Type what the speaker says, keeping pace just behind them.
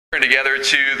Together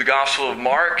to the Gospel of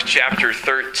Mark, chapter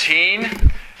 13,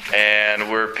 and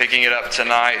we're picking it up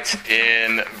tonight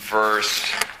in verse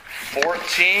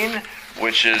 14,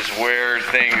 which is where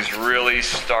things really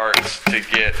start to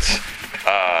get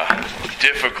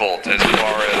difficult as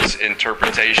far as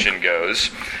interpretation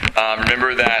goes.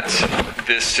 Remember that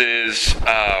this is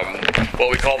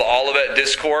what we call the Olivet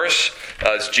Discourse.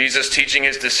 It's Jesus teaching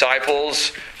his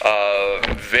disciples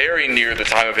very near the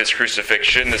time of his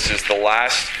crucifixion. This is the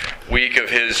last week of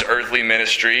his earthly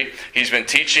ministry. He's been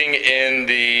teaching in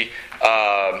the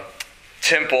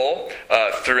temple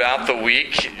throughout the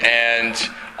week, and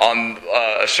on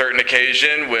a certain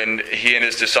occasion when he and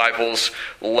his disciples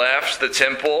left the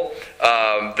temple,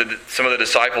 one of the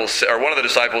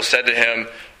disciples said to him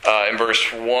in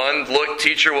verse 1, "Look,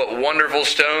 teacher, what wonderful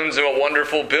stones and what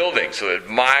wonderful buildings." So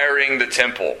admiring the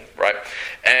temple, right?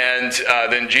 And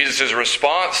then Jesus'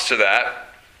 response to that,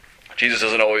 Jesus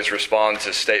doesn't always respond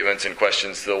to statements and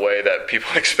questions the way that people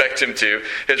expect him to.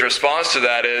 His response to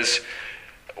that is,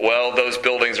 well, those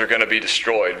buildings are going to be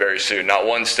destroyed very soon. Not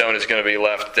one stone is going to be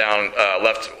left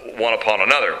one upon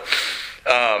another.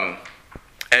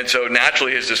 And so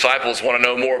naturally his disciples want to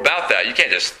know more about that. You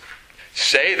can't just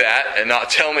say that and not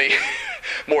tell me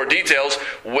more details.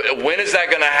 When is that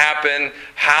going to happen?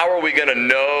 How are we going to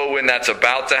know when that's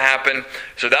about to happen?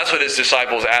 So that's what his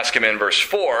disciples ask him in verse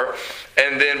 4.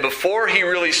 And then before he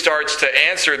really starts to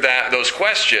answer those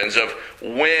questions of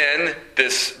when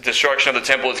this destruction of the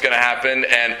temple is going to happen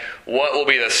and what will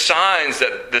be the signs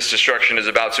that this destruction is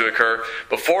about to occur,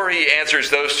 before he answers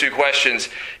those two questions,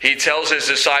 he tells his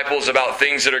disciples about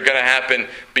things that are going to happen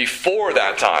before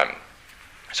that time.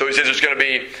 So he says there's going to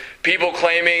be people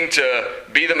claiming to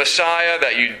be the Messiah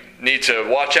that you need to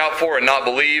watch out for and not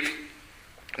believe.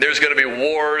 There's going to be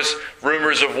wars,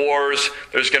 rumors of wars.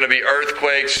 There's going to be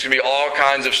earthquakes. There's going to be all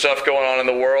kinds of stuff going on in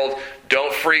the world.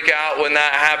 Don't freak out when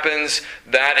that happens.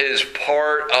 That is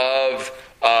part of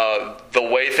the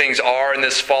way things are in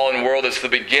this fallen world. It's the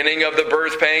beginning of the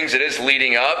birth pangs. It is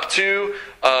leading up to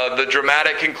the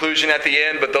dramatic conclusion at the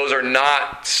end, but those are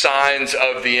not signs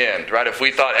of the end, right? If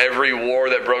we thought every war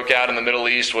that broke out in the Middle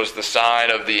East was the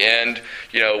sign of the end,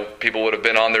 people would have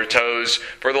been on their toes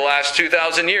for the last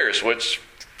 2,000 years, which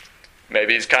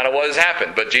maybe is kind of what has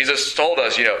happened. But Jesus told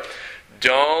us,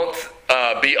 don't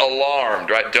be alarmed,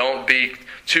 right? Don't be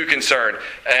too concerned.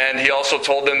 And he also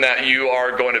told them that you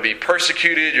are going to be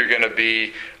persecuted, you're going to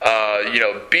be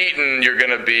beaten, you're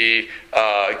going to be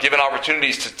given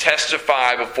opportunities to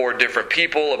testify before different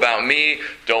people about me.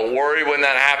 Don't worry when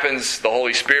that happens. The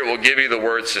Holy Spirit will give you the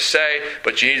words to say,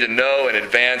 but you need to know in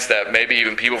advance that maybe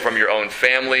even people from your own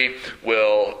family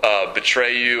will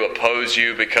betray you, oppose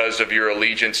you because of your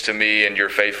allegiance to me and your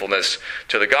faithfulness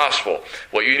to the gospel.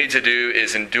 What you need to do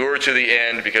is endure to the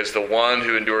end, because the one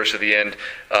who endures to the end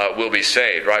will be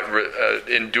saved, right?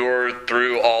 Endure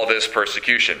through all this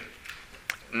persecution.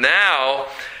 Now,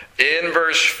 in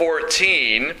verse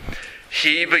 14,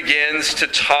 he begins to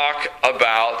talk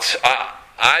about,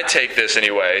 I take this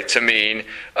anyway to mean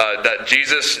that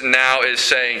Jesus now is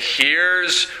saying,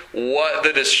 here's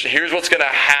what's going to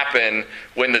happen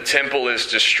when the temple is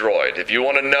destroyed. If you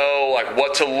want to know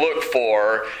what to look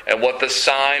for and what the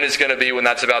sign is going to be when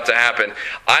that's about to happen,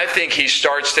 I think he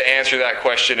starts to answer that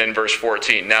question in verse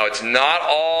 14. Now, it's not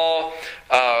all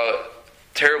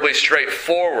terribly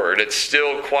straightforward. It's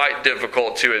still quite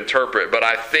difficult to interpret, but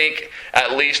I think,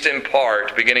 at least in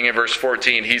part, beginning in verse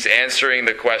 14, he's answering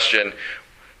the question,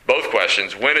 both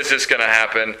questions. When is this going to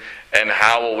happen, and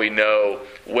how will we know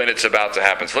when it's about to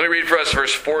happen? So let me read for us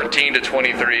verse 14 to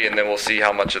 23, and then we'll see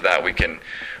how much of that we can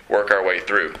work our way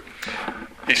through.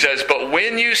 He says, "But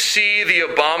when you see the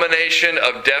abomination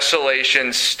of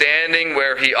desolation standing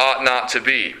where he ought not to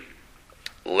be,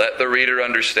 let the reader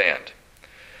understand.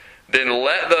 Then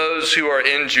let those who are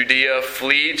in Judea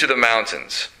flee to the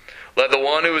mountains. Let the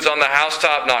one who is on the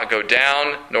housetop not go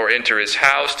down, nor enter his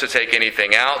house to take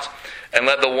anything out. And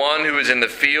let the one who is in the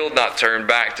field not turn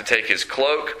back to take his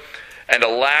cloak. And a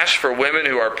lash for women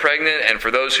who are pregnant and for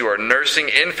those who are nursing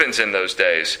infants in those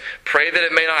days. Pray that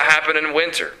it may not happen in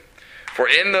winter. For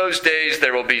in those days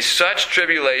there will be such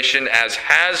tribulation as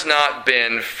has not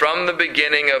been from the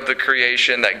beginning of the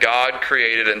creation that God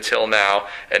created until now,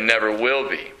 and never will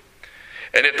be.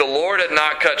 And if the Lord had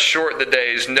not cut short the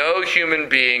days, no human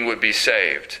being would be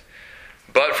saved.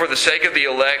 But for the sake of the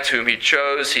elect whom he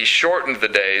chose, he shortened the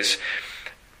days.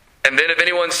 And then if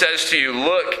anyone says to you,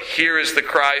 'Look, here is the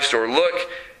Christ,' or 'Look,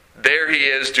 there he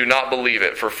is,' do not believe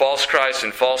it. For false Christs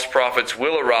and false prophets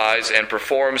will arise and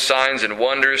perform signs and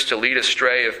wonders to lead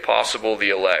astray, if possible, the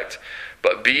elect.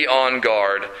 but be on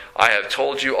guard. I have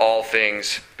told you all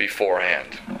things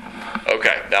beforehand.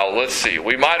 Okay, now let's see.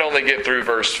 We might only get through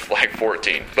verse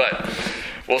 14, but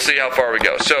we'll see how far we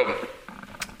go. So,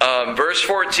 verse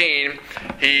 14,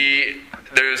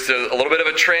 there's a little bit of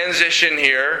a transition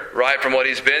here, right, from what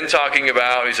he's been talking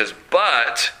about. He says,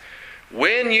 but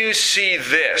when you see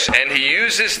this, and he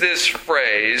uses this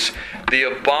phrase, the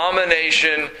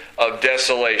abomination of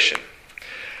desolation.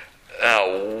 Now,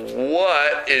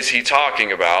 what is he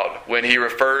talking about when he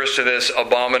refers to this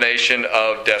abomination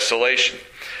of desolation?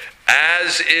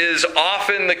 As is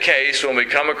often the case when we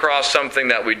come across something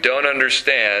that we don't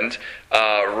understand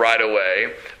right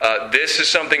away, this is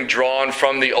something drawn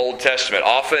from the Old Testament.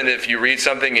 Often if you read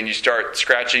something and you start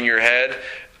scratching your head,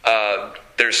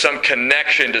 there's some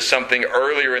connection to something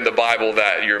earlier in the Bible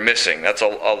that you're missing. That's a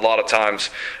lot of times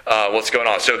what's going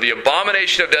on. So the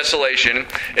abomination of desolation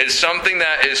is something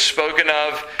that is spoken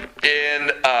of in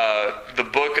the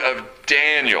book of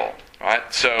Daniel.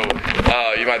 Right? So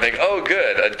you might think, oh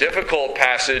good, a difficult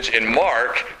passage in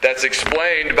Mark that's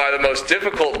explained by the most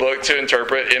difficult book to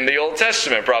interpret in the Old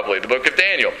Testament, probably, the book of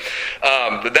Daniel.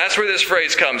 But that's where this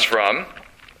phrase comes from.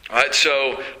 Right,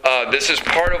 so this is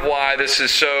part of why all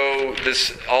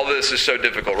this is so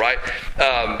difficult, right?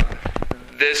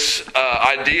 This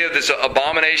idea of this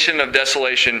abomination of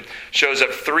desolation shows up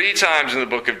 3 times in the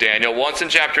book of Daniel, once in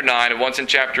chapter 9, and once in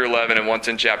chapter 11, and once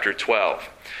in chapter 12.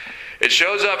 It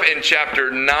shows up in chapter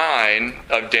 9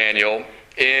 of Daniel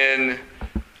in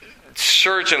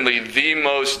certainly the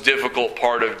most difficult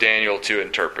part of Daniel to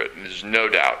interpret. There's no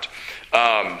doubt.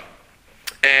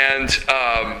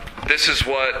 This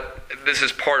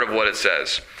is part of what it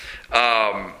says.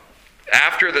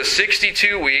 After the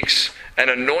 62 weeks, an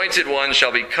anointed one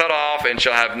shall be cut off and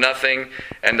shall have nothing,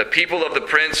 and the people of the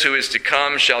prince who is to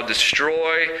come shall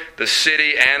destroy the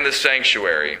city and the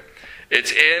sanctuary.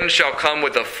 Its end shall come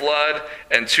with a flood,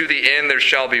 and to the end there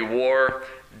shall be war.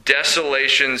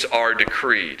 Desolations are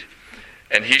decreed.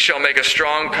 And he shall make a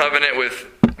strong covenant with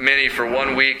many for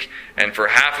 1 week, and for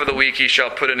half of the week he shall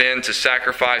put an end to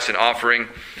sacrifice and offering.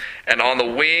 And on the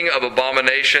wing of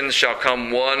abominations shall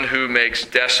come one who makes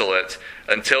desolate,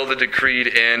 until the decreed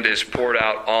end is poured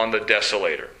out on the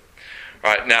desolator.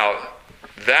 All right, now,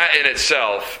 that in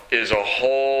itself is a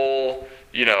whole,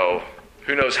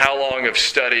 who knows how long of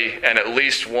study and at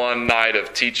least one night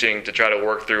of teaching to try to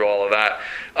work through all of that.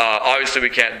 Obviously, we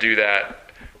can't do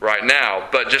that right now,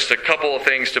 but just a couple of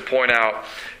things to point out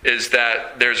is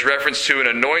that there's reference to an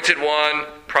anointed one,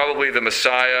 probably the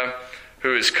Messiah,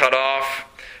 who is cut off.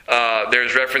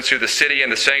 There's reference to the city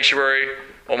and the sanctuary,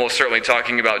 almost certainly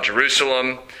talking about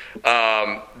Jerusalem.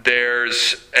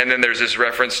 There's this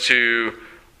reference to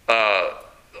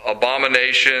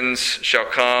abominations shall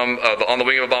come, on the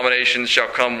wing of abominations shall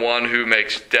come one who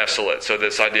makes desolate. So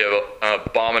this idea of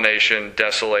abomination,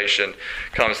 desolation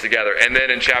comes together. And then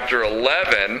in chapter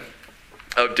 11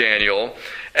 of Daniel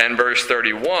and verse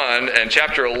 31, and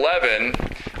chapter 11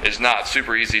 is not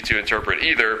super easy to interpret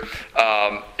either.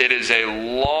 It is a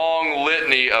long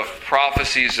litany of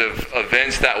prophecies of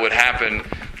events that would happen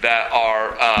that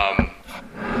are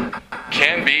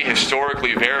can be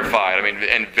historically verified. I mean,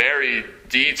 in very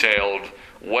detailed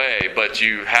way, but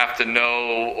you have to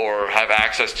know or have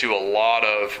access to a lot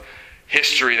of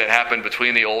history that happened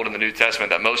between the Old and the New Testament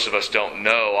that most of us don't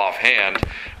know offhand.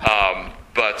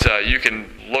 But you can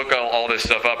look all this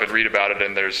stuff up and read about it,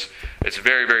 and it's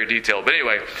very, very detailed. But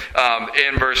anyway,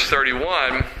 in verse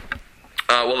 31,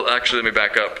 let me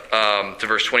back up to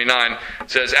verse 29.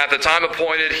 It says, at the time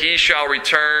appointed, he shall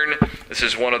return. This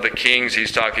is one of the kings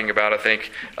he's talking about, I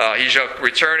think. He shall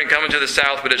return and come into the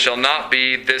south, but it shall not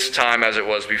be this time as it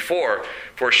was before.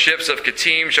 For ships of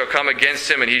Kittim shall come against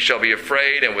him, and he shall be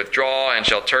afraid and withdraw, and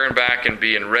shall turn back and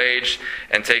be enraged,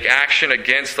 and take action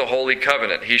against the holy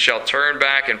covenant. He shall turn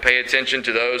back and pay attention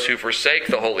to those who forsake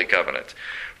the holy covenant.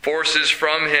 Forces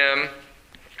from him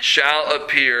shall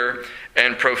appear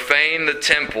and profane the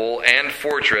temple and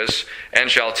fortress, and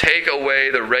shall take away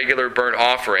the regular burnt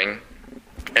offering,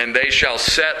 and they shall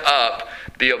set up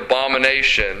the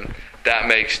abomination that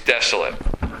makes desolate.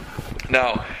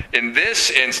 Now, in this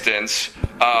instance,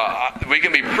 we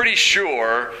can be pretty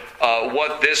sure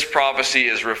what this prophecy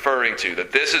is referring to.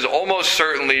 That this is almost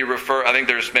certainly I think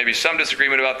there's maybe some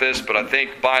disagreement about this, but I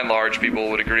think by and large people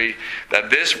would agree that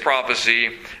this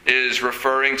prophecy is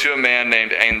referring to a man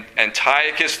named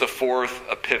Antiochus IV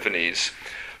Epiphanes,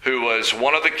 who was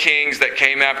one of the kings that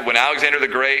came after when Alexander the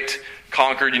Great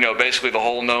conquered, basically the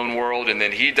whole known world, and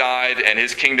then he died, and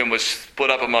his kingdom was split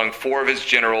up among 4 of his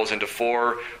generals into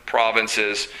 4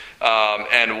 provinces.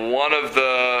 And one of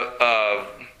the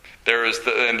There is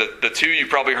the two you've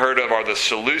probably heard of are the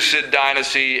Seleucid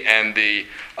dynasty and the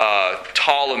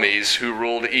Ptolemies, who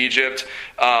ruled Egypt.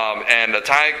 And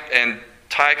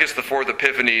Antiochus IV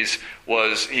Epiphanes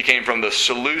he came from the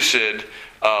Seleucid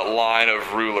line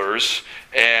of rulers,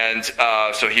 and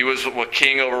so he was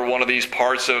king over one of these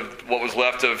parts of what was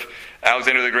left of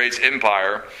Alexander the Great's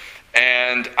empire.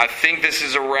 And I think this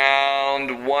is around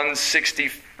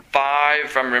 165,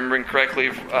 if I'm remembering correctly,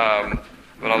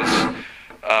 when I was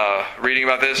reading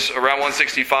about this. Around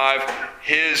 165,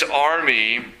 his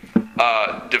army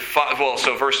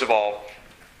so first of all,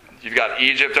 you've got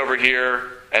Egypt over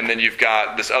here, and then you've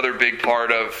got this other big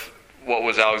part of what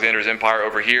was Alexander's empire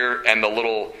over here, and the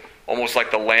little, almost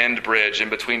like the land bridge in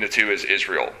between the two is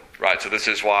Israel, right? So this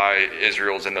is why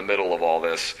Israel's in the middle of all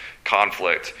this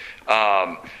conflict.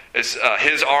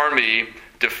 His army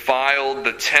defiled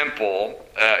the temple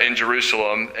in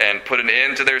Jerusalem and put an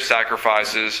end to their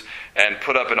sacrifices and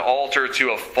put up an altar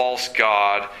to a false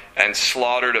god and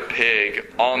slaughtered a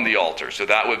pig on the altar. So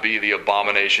that would be the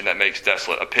abomination that makes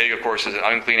desolate. A pig, of course, is an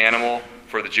unclean animal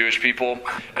for the Jewish people.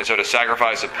 And so to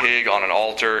sacrifice a pig on an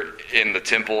altar in the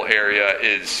temple area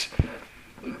is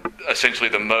essentially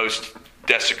the most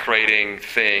desecrating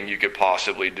thing you could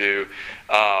possibly do.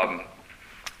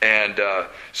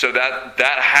 So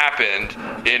that happened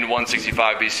in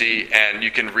 165 BC, and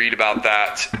you can read about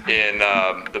that in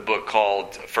the book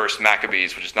called First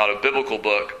Maccabees, which is not a biblical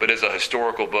book, but is a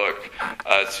historical book.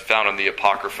 It's found in the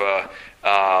Apocrypha.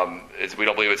 We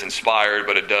don't believe it's inspired,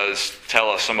 but it does tell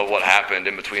us some of what happened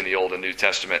in between the Old and New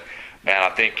Testament. And I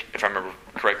think, if I remember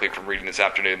correctly from reading this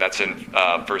afternoon, that's in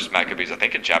First Maccabees, I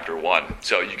think in chapter 1.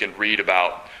 So you can read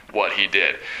about what he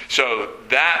did. So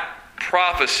that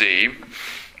prophecy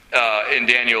in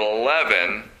Daniel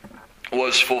 11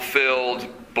 was fulfilled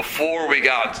before we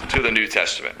got to the New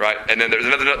Testament, right? And then there's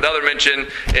another mention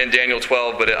in Daniel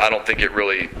 12, but I don't think it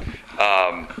really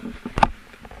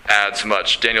adds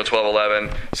much. Daniel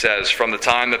 12:11 says, "From the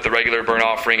time that the regular burnt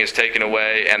offering is taken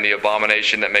away and the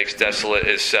abomination that makes desolate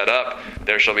is set up,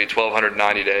 there shall be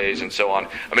 1,290 days," and so on.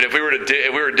 I mean, if we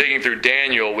were digging through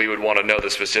Daniel, we would want to know the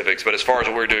specifics. But as far as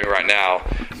what we're doing right now,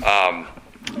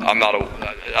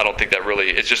 I don't think that really.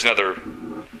 It's just another.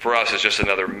 For us, it's just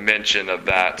another mention of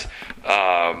that.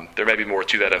 There may be more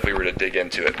to that if we were to dig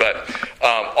into it. But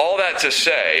all that to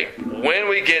say, when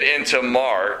we get into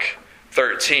Mark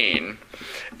 13,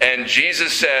 and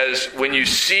Jesus says, when you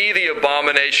see the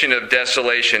abomination of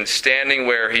desolation standing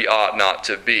where he ought not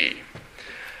to be,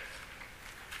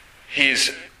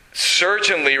 he's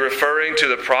certainly referring to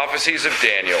the prophecies of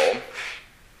Daniel,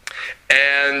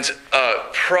 and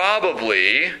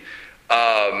probably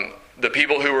the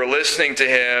people who were listening to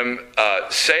him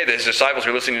say this, disciples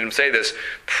who were listening to him say this,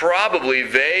 probably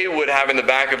they would have in the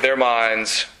back of their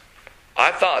minds,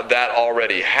 I thought that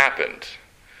already happened.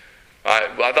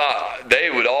 I thought they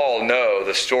would all know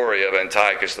the story of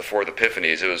Antiochus IV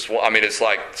Epiphanes. It's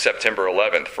like September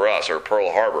 11th for us, or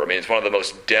Pearl Harbor. I mean, it's one of the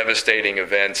most devastating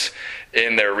events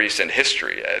in their recent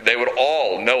history. They would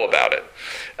all know about it.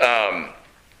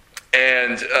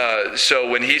 So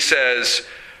when he says,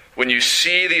 when you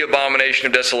see the abomination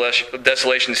of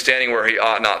desolation standing where he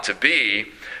ought not to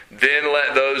be, then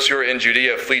let those who are in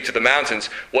Judea flee to the mountains.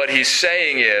 What he's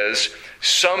saying is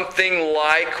something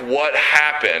like what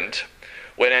happened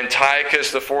when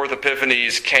Antiochus IV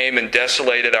Epiphanes came and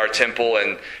desolated our temple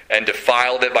and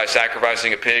defiled it by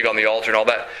sacrificing a pig on the altar and all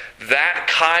that. That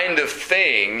kind of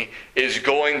thing is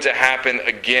going to happen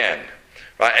again.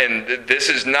 And this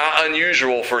is not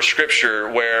unusual for Scripture,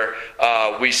 where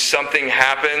something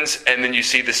happens and then you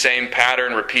see the same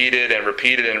pattern repeated and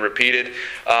repeated and repeated.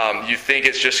 You think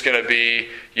it's just going to be,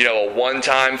 a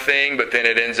one-time thing, but then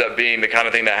it ends up being the kind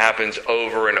of thing that happens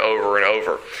over and over and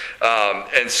over.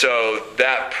 And so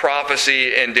that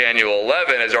prophecy in Daniel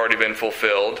 11 has already been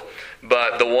fulfilled.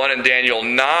 But the one in Daniel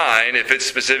 9, if it's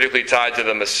specifically tied to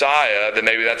the Messiah, then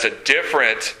maybe that's a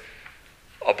different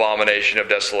abomination of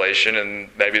desolation, and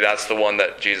maybe that's the one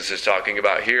that Jesus is talking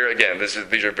about here. Again, these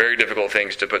are very difficult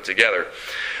things to put together.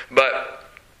 But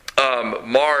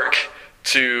Mark,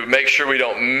 to make sure we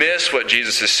don't miss what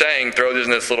Jesus is saying, throws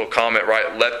in this little comment,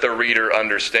 right? Let the reader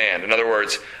understand. In other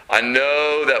words, I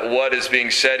know that what is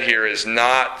being said here is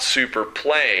not super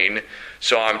plain,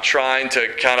 so I'm trying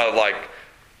to kind of like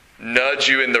nudge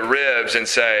you in the ribs and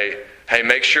say, hey,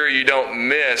 make sure you don't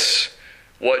miss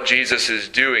what Jesus is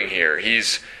doing here.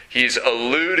 He's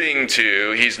alluding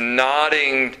to, he's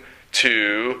nodding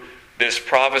to this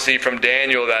prophecy from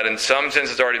Daniel that in some sense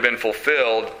has already been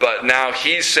fulfilled, but now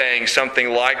he's saying something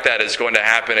like that is going to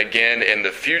happen again in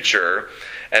the future,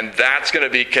 and that's going to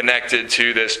be connected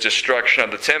to this destruction of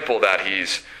the temple that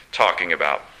he's talking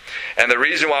about. And the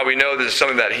reason why we know this is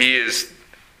something that he is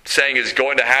saying is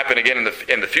going to happen again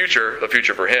in the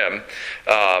future for him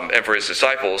and for his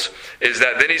disciples, is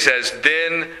that then he says,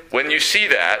 then when you see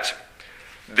that,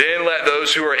 then let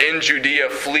those who are in Judea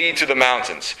flee to the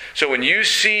mountains. So when you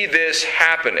see this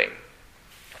happening,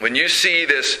 when you see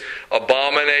this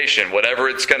abomination, whatever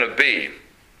it's going to be,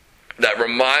 that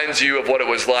reminds you of what it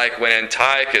was like when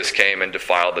Antiochus came and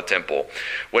defiled the temple.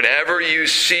 Whenever you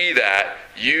see that,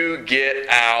 you get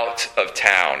out of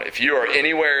town. If you are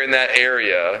anywhere in that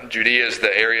area, Judea is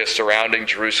the area surrounding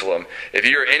Jerusalem. If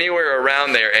you're anywhere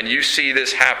around there and you see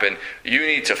this happen, you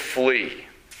need to flee.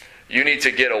 You need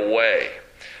to get away.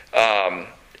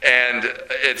 And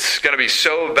it's going to be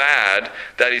so bad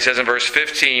that he says in verse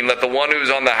 15, let the one who's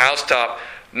on the housetop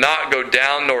not go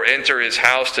down nor enter his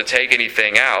house to take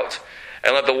anything out,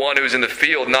 and let the one who's in the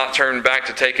field not turn back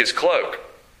to take his cloak.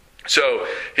 So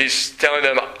he's telling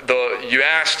them, you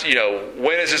asked,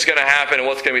 when is this going to happen and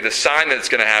what's going to be the sign that it's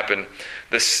going to happen?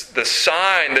 The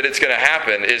sign that it's going to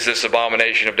happen is this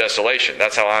abomination of desolation.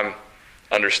 That's how I'm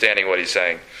understanding what he's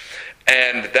saying.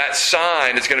 And that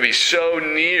sign is going to be so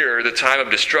near the time of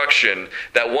destruction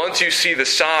that once you see the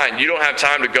sign, you don't have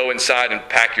time to go inside and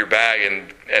pack your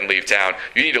bag and leave town.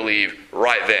 You need to leave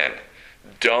right then.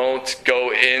 Don't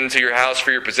go into your house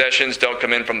for your possessions. Don't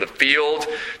come in from the field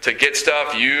to get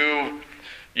stuff. You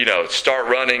start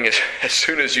running as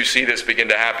soon as you see this begin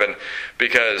to happen,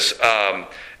 because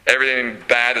everything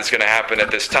bad that's going to happen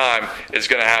at this time is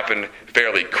going to happen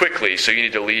fairly quickly. So you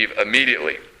need to leave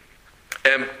immediately.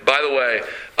 And by the way,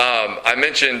 I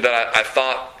mentioned that I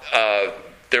thought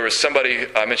there was somebody,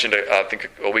 I mentioned I think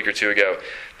a week or two ago,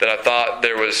 that I thought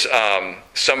there was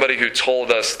somebody who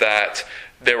told us that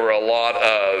there were a lot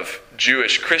of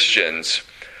Jewish Christians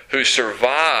who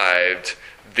survived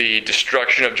the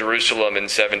destruction of Jerusalem in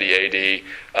 70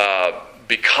 AD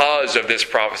because of this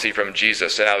prophecy from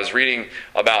Jesus. And I was reading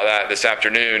about that this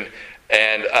afternoon,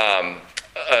 and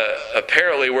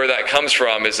apparently where that comes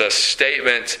from is a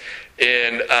statement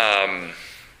in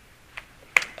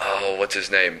what's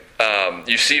his name?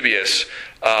 Eusebius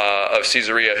of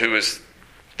Caesarea, who was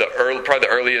probably the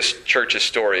earliest church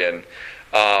historian.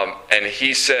 And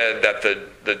he said that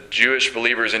the Jewish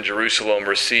believers in Jerusalem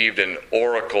received an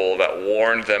oracle that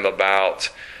warned them about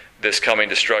this coming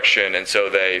destruction, and so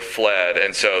they fled.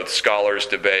 And so scholars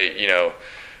debate,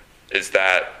 is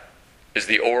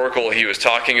the oracle he was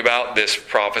talking about this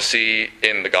prophecy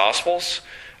in the Gospels?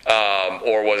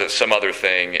 Or was it some other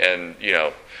thing? And,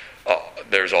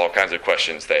 there's all kinds of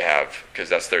questions they have, because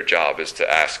that's their job, is to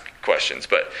ask questions.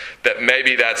 But that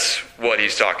maybe that's what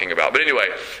he's talking about. But anyway,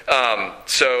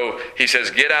 so he says,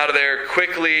 get out of there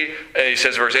quickly. And he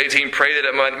says, verse 18, pray that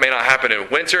it may not happen in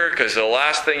winter, because the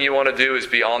last thing you want to do is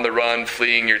be on the run,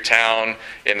 fleeing your town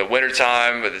in the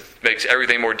wintertime. It makes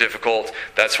everything more difficult.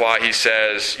 That's why he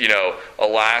says,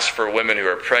 alas for women who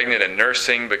are pregnant and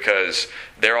nursing, because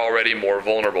they're already more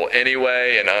vulnerable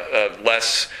anyway, and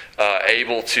less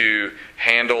able to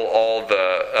handle all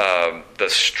the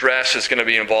stress that's going to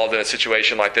be involved in a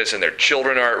situation like this, and their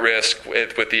children are at risk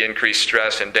with the increased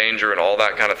stress and danger and all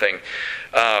that kind of thing.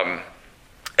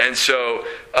 And so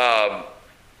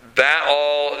that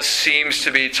all seems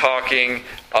to be talking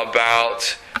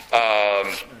about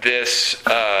this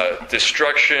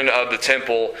destruction of the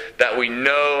temple that we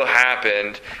know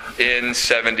happened in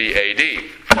 70 AD.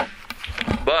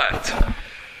 But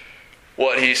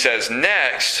what he says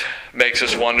next makes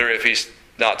us wonder if he's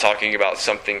not talking about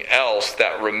something else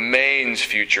that remains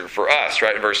future for us,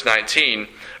 right? In verse 19,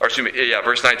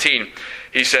 verse 19,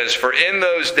 he says, for in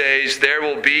those days there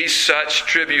will be such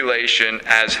tribulation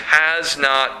as has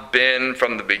not been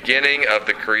from the beginning of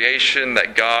the creation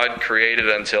that God created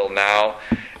until now,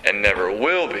 and never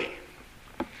will be.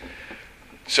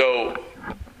 So,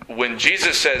 when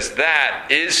Jesus says that,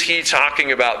 is he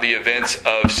talking about the events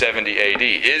of 70 AD?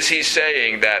 Is he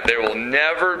saying that there will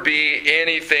never be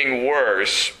anything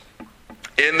worse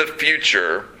in the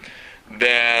future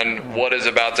than what is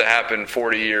about to happen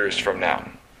 40 years from now?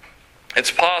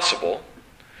 It's possible,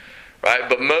 right?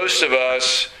 But most of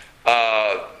us,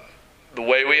 the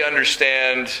way we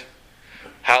understand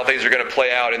how things are going to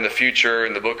play out in the future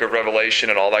in the book of Revelation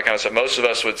and all that kind of stuff, most of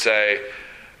us would say,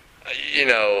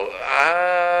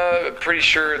 I'm pretty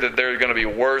sure that there are going to be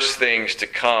worse things to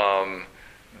come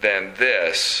than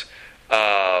this.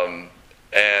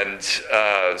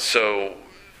 So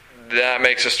that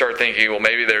makes us start thinking, well,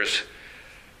 maybe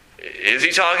is he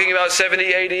talking about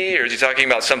 70 AD, or is he talking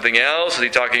about something else? Is he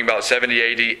talking about 70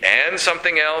 AD and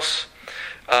something else?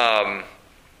 And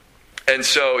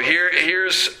so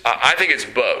here's, I think it's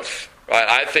both. Right?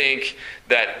 I think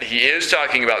that he is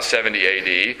talking about 70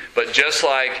 AD, but just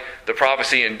like the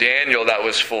prophecy in Daniel that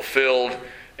was fulfilled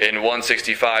in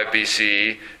 165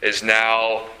 BC is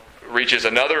now reaches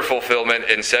another fulfillment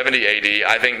in 70 AD,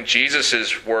 I think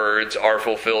Jesus' words are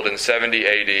fulfilled in 70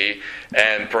 AD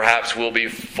and perhaps will be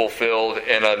fulfilled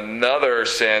in another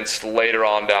sense later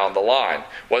on down the line.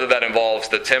 Whether that involves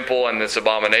the temple and this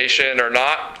abomination or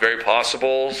not, very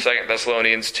possible. 2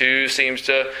 Thessalonians 2 seems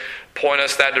to point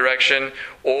us that direction,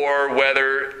 or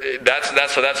whether that's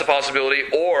a possibility,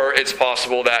 or it's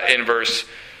possible that in verse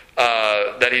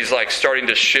that he's like starting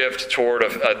to shift toward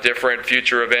a different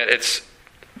future event. It's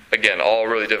again all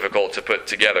really difficult to put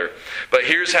together. But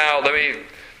here's how.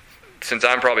 Since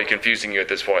I'm probably confusing you at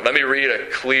this point, let me read a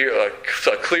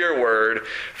clear word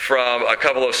from a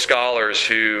couple of scholars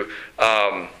who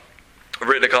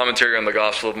written a commentary on the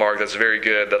Gospel of Mark that's very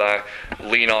good, that I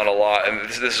lean on a lot. And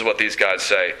this is what these guys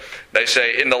say. They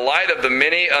say, in the light of the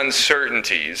many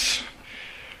uncertainties,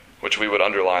 which we would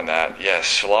underline that,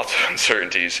 yes, lots of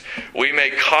uncertainties, we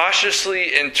may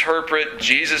cautiously interpret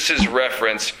Jesus'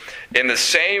 reference in the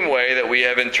same way that we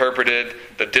have interpreted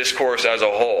the discourse as a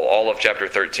whole, all of chapter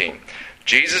 13.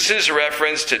 Jesus'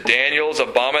 reference to Daniel's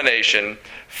abomination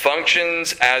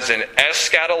functions as an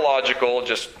eschatological,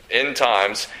 just end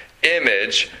times,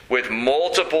 image with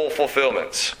multiple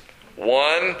fulfillments.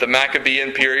 One, the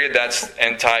Maccabean period, that's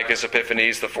Antiochus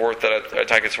Epiphanes,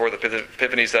 Antiochus IV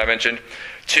Epiphanes that I mentioned.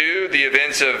 Two, the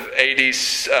events of AD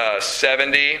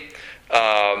 70.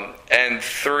 And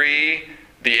three,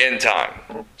 the end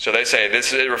time. So they say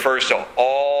it refers to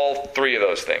all three of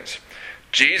those things.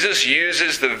 Jesus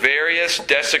uses the various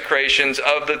desecrations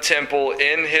of the temple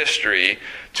in history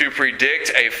to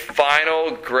predict a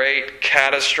final great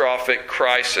catastrophic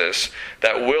crisis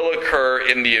that will occur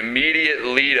in the immediate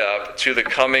lead up to the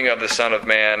coming of the Son of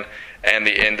Man and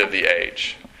the end of the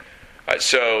age. Right,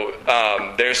 so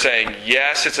they're saying,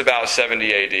 yes, it's about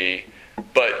 70 AD,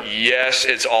 but yes,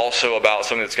 it's also about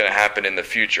something that's going to happen in the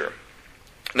future.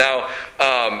 Now,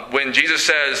 when Jesus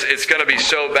says it's going to be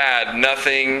so bad,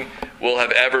 nothing will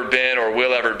have ever been or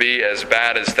will ever be as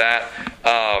bad as that,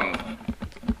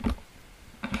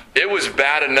 it was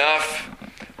bad enough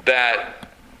that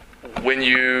when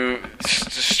you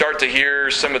start to hear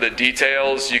some of the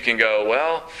details, you can go,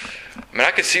 well, I mean,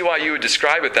 I could see why you would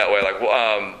describe it that way.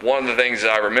 Like one of the things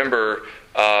that I remember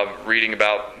reading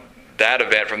about that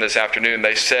event from this afternoon,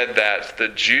 they said that the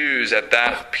Jews at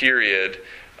that period,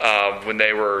 when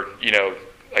they were,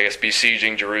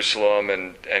 besieging Jerusalem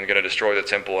and going to destroy the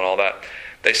temple and all that,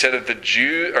 they said that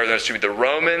the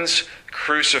Romans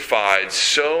crucified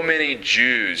so many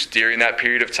Jews during that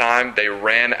period of time, they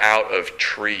ran out of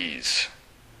trees.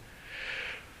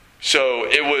 So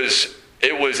it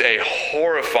was a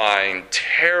horrifying,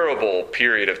 terrible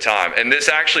period of time. And this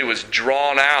actually was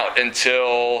drawn out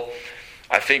until,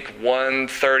 I think,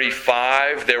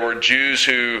 135. There were Jews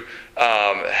who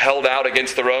held out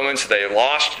against the Romans. They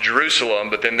lost Jerusalem,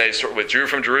 but then they sort of withdrew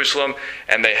from Jerusalem,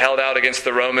 and they held out against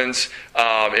the Romans.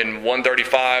 In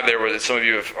 135, some of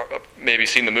you have maybe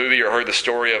seen the movie or heard the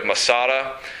story of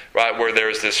Masada, right, where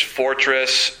there's this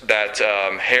fortress that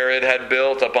Herod had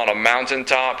built up on a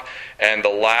mountaintop, and the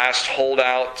last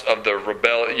holdout of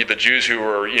the Jews who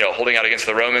were holding out against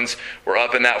the Romans were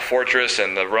up in that fortress,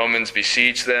 and the Romans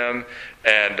besieged them,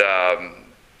 and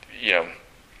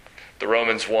the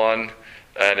Romans won,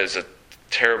 and it's a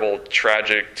terrible,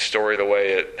 tragic story the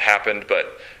way it happened.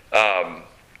 But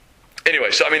anyway,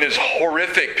 so it was a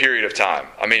horrific period of time.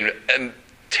 And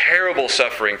terrible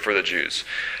suffering for the Jews.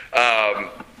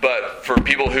 But for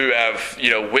people who have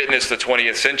witnessed the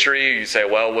 20th century, you say,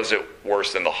 well, was it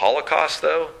worse than the Holocaust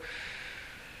though?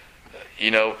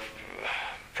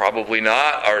 Probably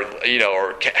not.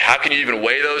 Or how can you even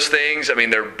weigh those things?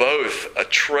 They're both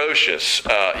atrocious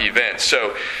events.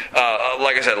 So,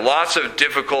 like I said, lots of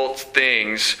difficult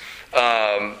things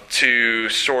to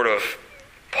sort of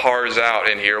parse out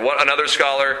in here. Another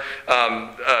scholar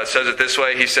says it this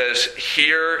way. He says,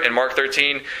 here in Mark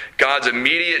 13, God's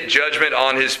immediate judgment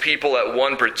on his people at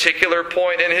one particular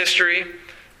point in history,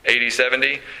 AD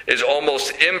 70, is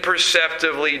almost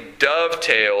imperceptibly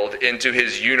dovetailed into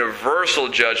his universal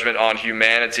judgment on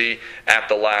humanity at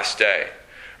the last day.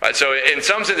 Right? So in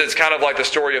some sense, it's kind of like the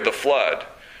story of the flood.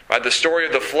 Right? The story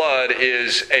of the flood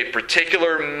is a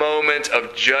particular moment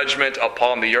of judgment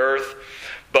upon the earth,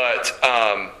 but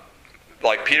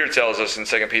like Peter tells us in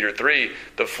 2 Peter 3,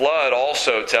 the flood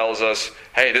also tells us,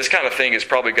 hey, this kind of thing is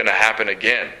probably going to happen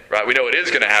again. Right? We know it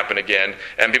is going to happen again.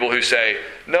 And people who say,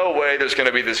 no way, there's going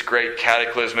to be this great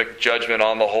cataclysmic judgment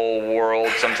on the whole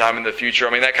world sometime in the future.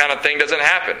 That kind of thing doesn't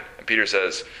happen. And Peter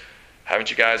says, Haven't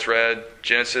you guys read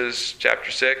Genesis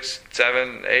chapter 6,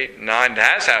 7, 8, 9? It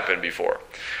has happened before.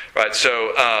 Right,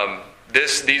 so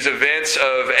these events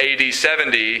of AD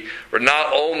 70 were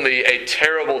not only a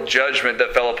terrible judgment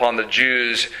that fell upon the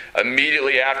Jews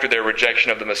immediately after their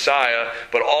rejection of the Messiah,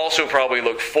 but also probably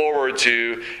look forward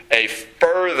to a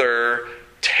further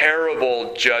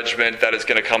terrible judgment that is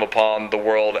going to come upon the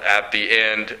world at the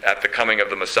end, at the coming of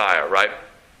the Messiah, right?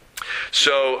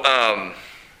 So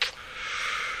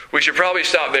we should probably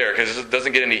stop there because it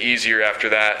doesn't get any easier after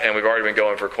that, and we've already been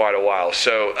going for quite a while.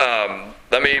 So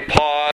let me pause.